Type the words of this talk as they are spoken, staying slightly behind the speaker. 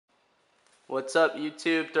What's up,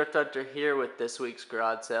 YouTube? Thrift Hunter here with this week's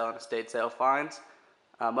garage sale and estate sale finds.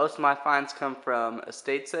 Most of my finds come from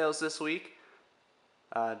estate sales this week.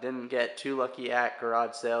 Didn't get too lucky at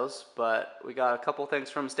garage sales, but we got a couple things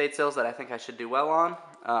from estate sales that I think I should do well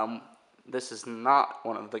on. This is not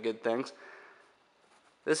one of the good things.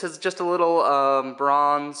 This is just a little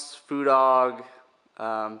bronze food dog,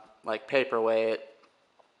 like paperweight,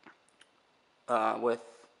 with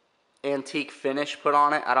antique finish put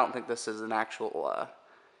on it. I don't think this is an actual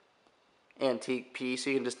antique piece.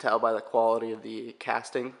 You can just tell by the quality of the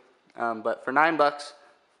casting. But for $9,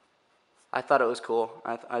 I thought it was cool.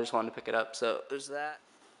 I just wanted to pick it up. So there's that.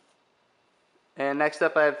 And next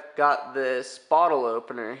up, I've got this bottle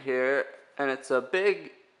opener here, and it's a big,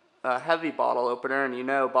 heavy bottle opener. And you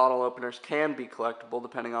know, bottle openers can be collectible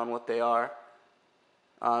depending on what they are.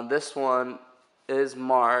 This one is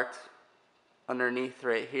marked underneath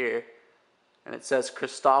right here, and it says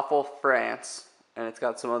Christoffel, France, and it's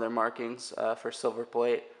got some other markings for silver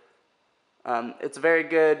plate. It's a very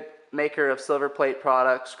good maker of silver plate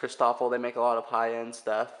products. Christoffel, they make a lot of high-end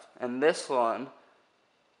stuff, and this one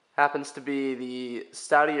happens to be the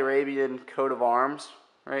Saudi Arabian coat of arms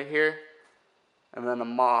right here, and then a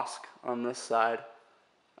mosque on this side.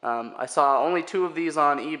 I saw only 2 of these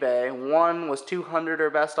on eBay. One was $200 or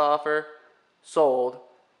best offer, sold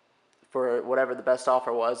for whatever the best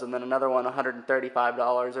offer was, and then another one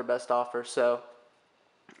 $135 or best offer. So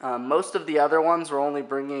most of the other ones were only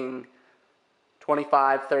bringing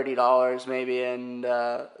 $25, $30 maybe, and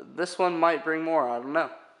this one might bring more. I don't know.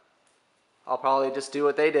 I'll probably just do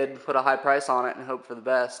what they did, put a high price on it and hope for the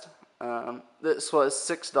best. This was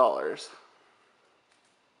 $6.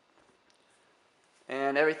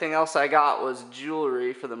 And everything else I got was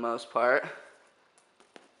jewelry for the most part.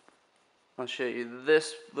 I'll show you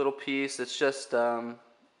this little piece. It's just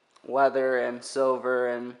leather and silver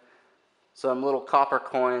and some little copper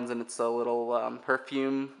coins, and it's a little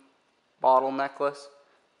perfume bottle necklace.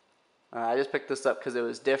 I just picked this up because it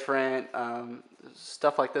was different.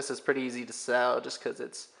 Stuff like this is pretty easy to sell just because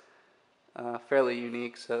it's fairly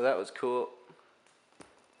unique, so that was cool.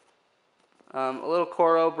 A little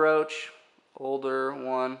Coro brooch, older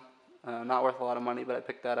one, not worth a lot of money, but I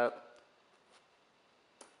picked that up.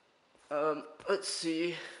 Let's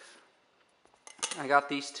see. I got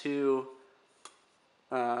these 2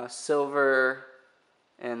 silver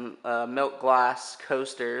and milk glass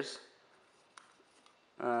coasters.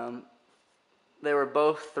 They were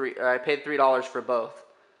both I paid $3 for both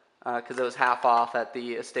because it was half off at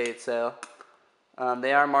the estate sale.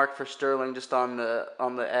 They are marked for sterling just on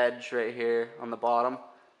the edge right here on the bottom.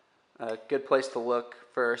 A good place to look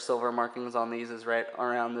for silver markings on these is right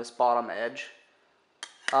around this bottom edge.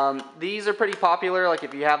 These are pretty popular. Like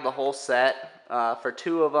if you have the whole set, for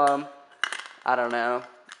 2 of them, I don't know,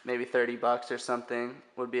 maybe $30 or something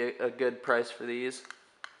would be a good price for these.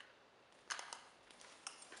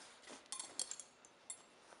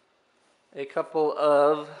 A couple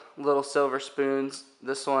of little silver spoons.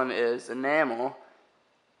 This one is enamel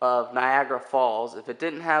of Niagara Falls. If it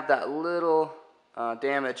didn't have that little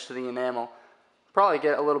damage to the enamel, probably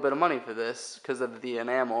get a little bit of money for this because of the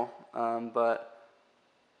enamel, but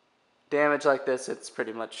damage like this, it's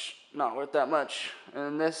pretty much not worth that much.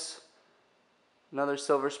 And this, another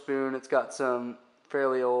silver spoon. It's got some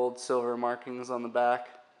fairly old silver markings on the back.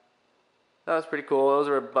 That was pretty cool. Those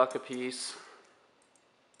were $1 a piece.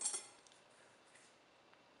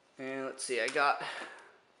 And let's see, I got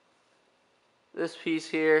this piece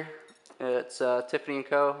here. It's Tiffany &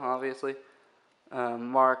 Co., obviously.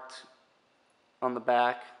 Marked on the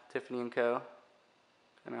back, Tiffany & Co.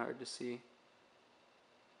 Kind of hard to see.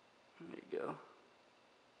 There you go.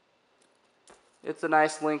 It's a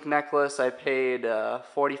nice link necklace. I paid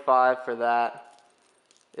 $45 for that.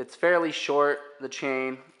 It's fairly short, the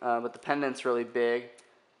chain, but the pendant's really big.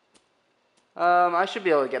 I should be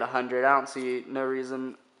able to get $100. I don't see no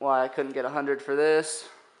reason why I couldn't get $100 for this.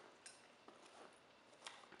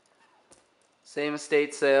 Same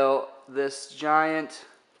estate sale. This giant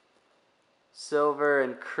silver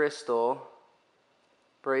and crystal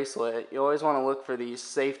bracelet. You always want to look for these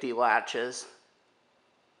safety latches.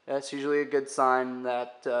 That's usually a good sign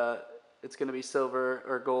that it's going to be silver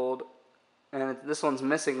or gold. And this one's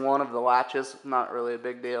missing one of the latches. Not really a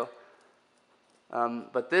big deal.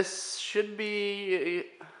 But this should be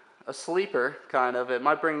a sleeper, kind of. It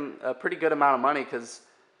might bring a pretty good amount of money because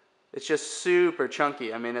it's just super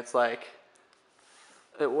chunky. I mean, it's like,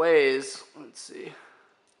 it weighs, let's see,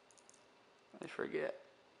 I forget,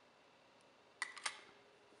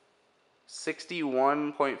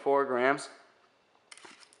 61.4 grams.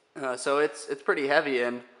 So it's pretty heavy,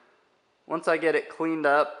 and once I get it cleaned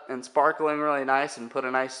up and sparkling really nice and put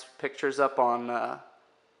a nice pictures up on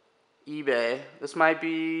eBay, this might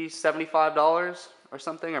be $75 or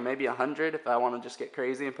something, or maybe $100 if I want to just get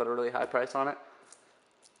crazy and put a really high price on it.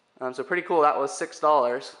 So pretty cool. That was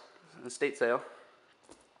 $6 in estate sale.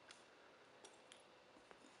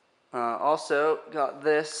 Also got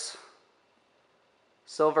this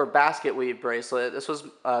silver basket weave bracelet. This was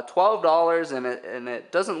 $12, and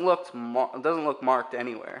it doesn't look marked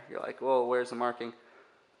anywhere. You're like, whoa, where's the marking?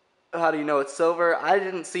 How do you know it's silver? I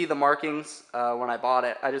didn't see the markings when I bought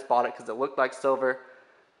it. I just bought it because it looked like silver.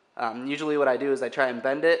 Usually what I do is I try and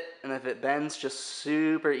bend it, and if it bends just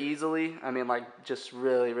super easily, I mean like just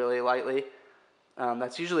really, really lightly,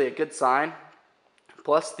 that's usually a good sign.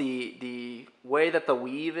 Plus the way that the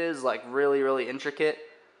weave is like really, really intricate.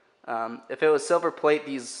 If it was silver plate,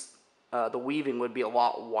 the weaving would be a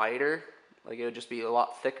lot wider. Like it would just be a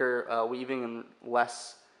lot thicker weaving and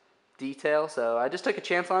less detail. So I just took a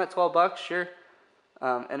chance on it, $12, sure.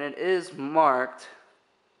 And it is marked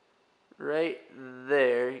right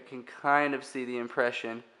there. You can kind of see the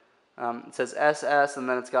impression. It says SS, and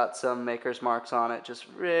then it's got some maker's marks on it, just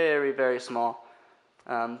very, very small.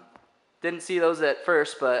 Didn't see those at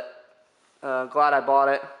first, but glad I bought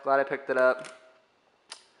it. Glad I picked it up.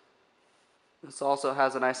 This also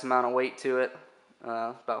has a nice amount of weight to it,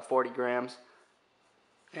 about 40 grams.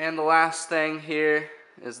 And the last thing here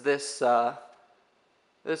is this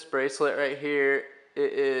this bracelet right here.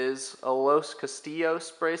 It is a Los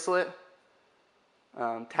Castillos bracelet,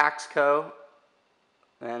 Taxco,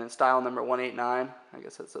 and it's style number 189. I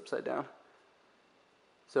guess that's upside down.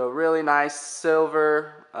 So really nice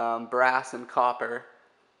silver, brass, and copper,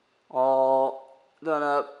 all done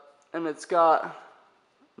up, and it's got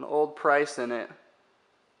an old price in it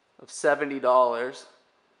of $70.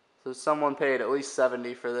 So someone paid at least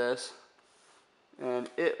 $70 for this, and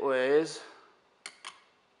it weighs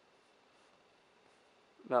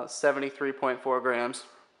about 73.4 grams.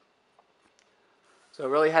 So a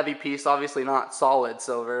really heavy piece, obviously not solid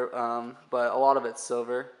silver, but a lot of it's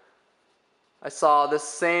silver. I saw this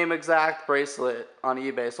same exact bracelet on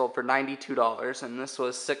eBay sold for $92, and this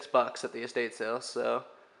was $6 at the estate sale. So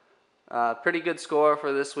pretty good score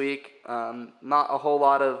for this week. Not a whole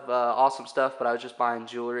lot of awesome stuff, but I was just buying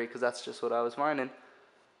jewelry because that's just what I was finding.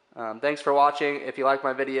 Thanks for watching. If you like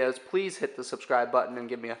my videos, please hit the subscribe button and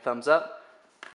give me a thumbs up.